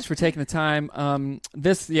you so much for taking the time.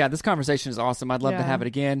 This conversation is awesome. I'd love to Yeah. have it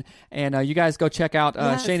again. And you guys go check out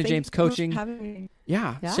Yes, Shana thank James you for Coaching. having me.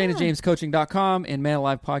 Yeah, Yeah. ShanaJamesCoaching.com and Man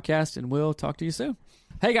Alive Podcast, and we'll talk to you soon.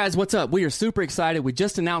 Hey guys, what's up? We are super excited. We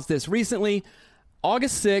just announced this recently.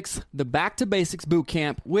 August 6th, the Back to Basics Boot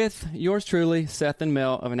Camp with yours truly, Seth and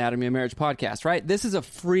Mel of Anatomy of Marriage podcast, right? This is a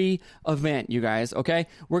free event, you guys, okay?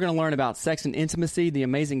 We're going to learn about sex and intimacy. The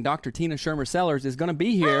amazing Dr. Tina Shermer Sellers is going to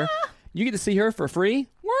be here. You get to see her for free.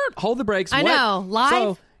 Word. Hold the brakes. I What? know. Live?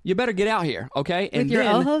 So you better get out here, okay? With your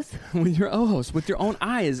ojos? With your ojos, with your own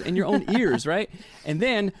eyes and your own ears, right? And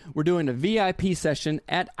then we're doing a VIP session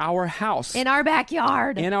at our house. In our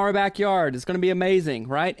backyard. In our backyard. It's going to be amazing,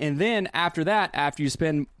 right? And then after that, after you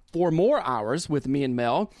spend 4 more hours with me and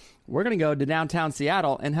Mel, we're going to go to downtown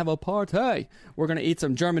Seattle and have a party. We're going to eat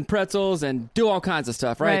some German pretzels and do all kinds of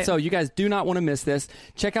stuff, right? So you guys do not want to miss this.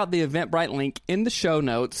 Check out the Eventbrite link in the show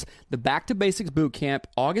notes. The Back to Basics Boot Camp,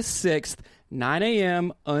 August 6th, 9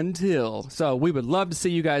 a.m. until. So we would love to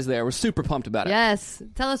see you guys there. We're super pumped about it. Yes.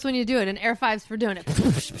 Tell us when you do it, and Air Fives for doing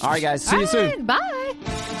it. All right, guys. See you soon.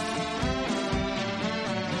 Bye.